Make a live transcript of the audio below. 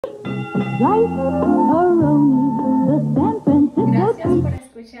Gracias por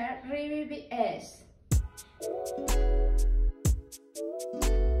escuchar REED-BBS.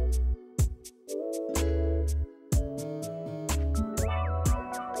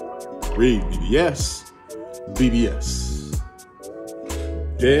 REED-BBS. BBS.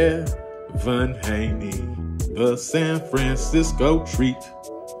 Devin Haney, the San Francisco treat.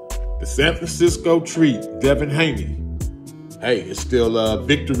 The San Francisco treat, Devin Haney. Hey, it's still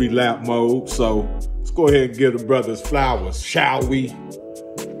victory lap mode, so let's go ahead and give the brothers flowers, shall we?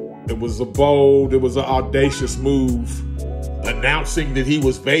 It was a bold, it was an audacious move, announcing that he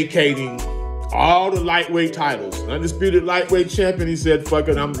was vacating all the lightweight titles. Undisputed lightweight champion, he said, fuck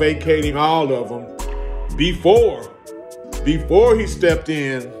it, I'm vacating all of them. Before he stepped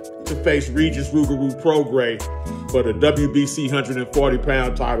in to face Regis Rougarou Prograis for the WBC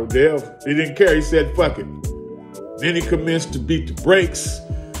 140-pound title. Dev, he didn't care, he said, fuck it. Then he commenced to beat the brakes,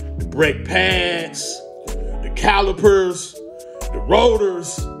 the brake pads, the calipers, the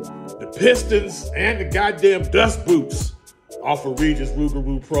rotors, the pistons, and the goddamn dust boots off of Regis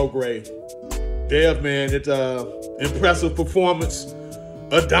Rougarou Prograis. Dev, man, it's an impressive performance,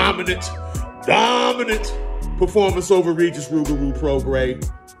 a dominant performance over Regis Rougarou Prograis,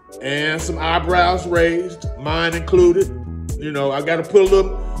 and some eyebrows raised, mine included. You know, I got to put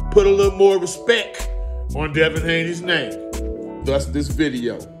a little more respect on Devin Haney's name. Thus this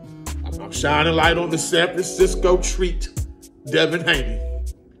video. I'm shining light on the San Francisco treat, Devin Haney.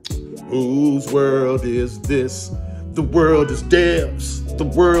 Whose world is this? The world is Dev's. The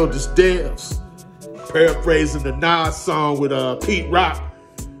world is Dev's. Paraphrasing the Nas song with Pete Rock.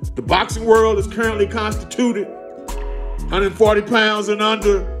 The boxing world is currently constituted 140 pounds and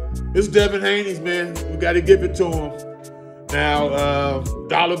under. It's Devin Haney's, man. We got to give it to him. Now,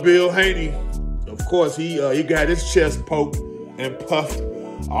 Dollar Bill Haney, of course, he got his chest poked and puffed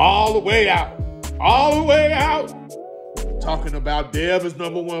all the way out. Talking about Dev is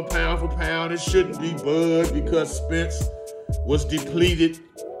 #1 pound for pound. It shouldn't be Bud because Spence was depleted,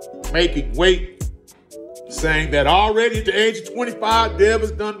 making weight. Saying that already at the age of 25, Dev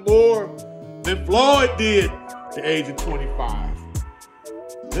has done more than Floyd did at the age of 25.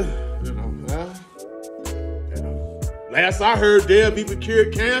 Last I heard, Dev even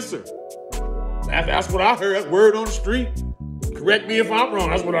cured cancer. That's what I heard. That's word on the street. Correct me if I'm wrong.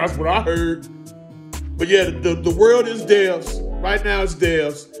 That's what I heard. But yeah, the world is Dev's. Right now it's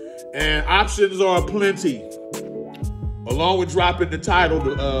Dev's. And options are plenty. Along with dropping the title,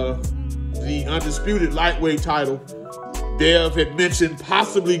 the undisputed lightweight title, Dev had mentioned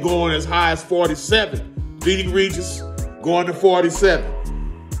possibly going as high as 47, beating Regis, going to 47.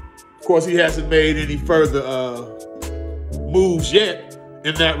 Of course, he hasn't made any further moves yet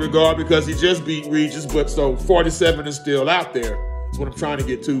in that regard because he just beat Regis, but so 47 is still out there. That's what I'm trying to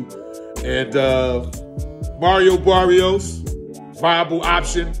get to. And Mario Barrios, viable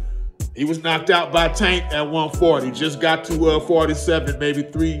option. He was knocked out by Tank at 140. Just got to 47 maybe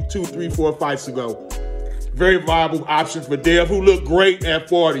 2, 3, 4 fights ago. Very viable option for Dev, who looked great at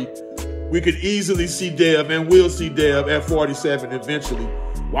 40. We could easily see Dev, and will see Dev at 47 eventually.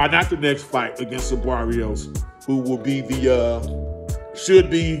 Why not the next fight against Barrios, who will be should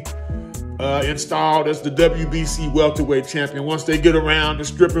be installed as the WBC welterweight champion once they get around to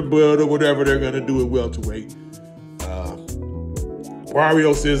stripping blood or whatever they're going to do at welterweight.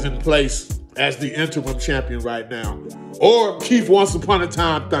 Barrios is in place as the interim champion right now. Or Keith Once Upon a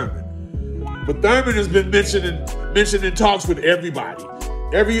Time Thurman. But Thurman has been mentioned in talks with everybody.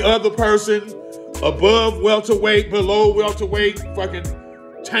 Every other person above welterweight, below welterweight, fucking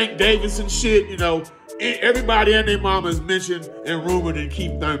Tank Davis and shit, you know. Everybody and their mama is mentioned and rumored in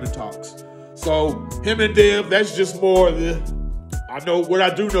Keith Thurman talks. So him and Dev, that's just more of the, what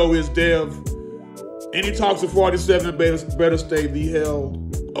I do know is Dev, any talks of 47 better stay the hell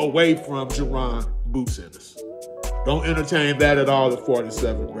away from Jerron Boots Ennis. Don't entertain that at all at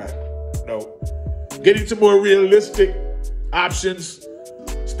 47, right? No. Getting to more realistic options,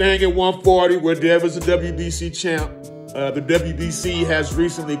 staying at 140 where Dev is a WBC champ. The WBC has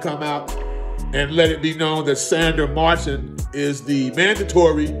recently come out and let it be known that Sander Martin is the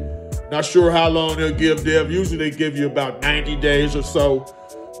mandatory. Not sure how long they'll give Dev. Usually they give you about 90 days or so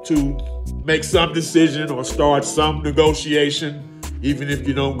to make some decision or start some negotiation, even if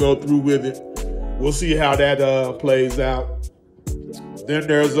you don't go through with it. We'll see how that plays out. Then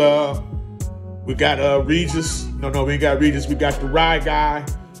there's we got Regis. No, we ain't got Regis. We got the Rye guy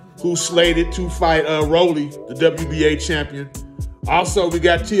who's slated to fight Rolly, the WBA champion. Also, we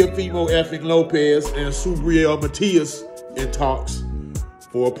got Teofimo effing Lopez and Subriel Matias in talks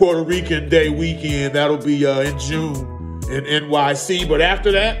for a Puerto Rican Day weekend. That'll be in June in NYC. But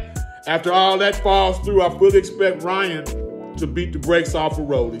after that, after all that falls through, I fully expect Ryan to beat the brakes off of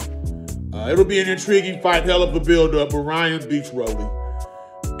Rolly. It'll be an intriguing fight, hell of a build-up, but Ryan beats Rolly.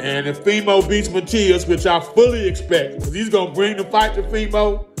 And if Fimo beats Matias, which I fully expect, because he's going to bring the fight to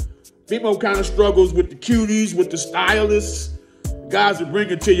Fimo. Fimo kind of struggles with the cuties, with the stylists, guys that bring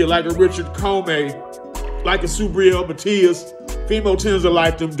it to you like a Richard Comey, like a Subriel Matias. Fimo tends to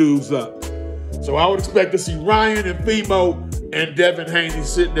light them dudes up. So I would expect to see Ryan and Fimo and Devin Haney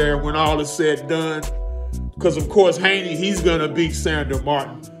sitting there when all is said and done. Because, of course, Haney, he's going to beat Sandor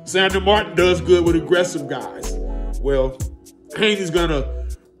Martin. Sandor Martin does good with aggressive guys. Well, Haney's going to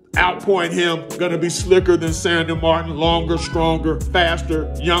outpoint him, going to be slicker than Sandor Martin, longer, stronger,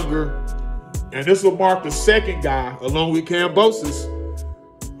 faster, younger. And this will mark the second guy, along with Kambosos,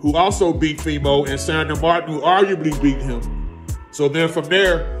 who also beat Fimo, and Sandor Martin, who arguably beat him. So then from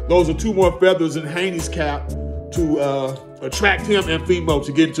there, those are two more feathers in Haney's cap to attract him and Fimo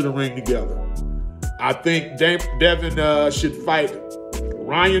to get into the ring together. I think Devin should fight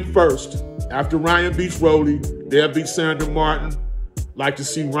Ryan first. After Ryan beats Rolly, they'll beat Sandor Martin. Like to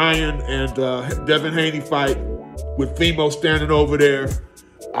see Ryan and Devin Haney fight with Fimo standing over there.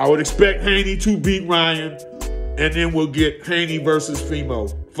 I would expect Haney to beat Ryan, and then we'll get Haney versus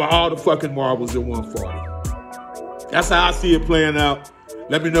Fimo for all the fucking marbles at 140. That's how I see it playing out.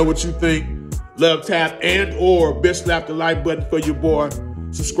 Let me know what you think. Love, tap, and or bitch slap the like button for your boy.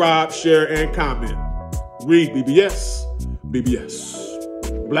 Subscribe, share, and comment. REED-BBS,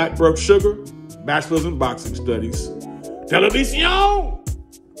 BBS. Black Broke Sugar, Bachelor's in Boxing Studies. Television!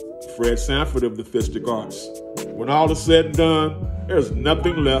 Fred Sanford of the Fistic Arts. When all is said and done, there's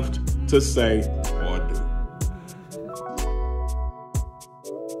nothing left to say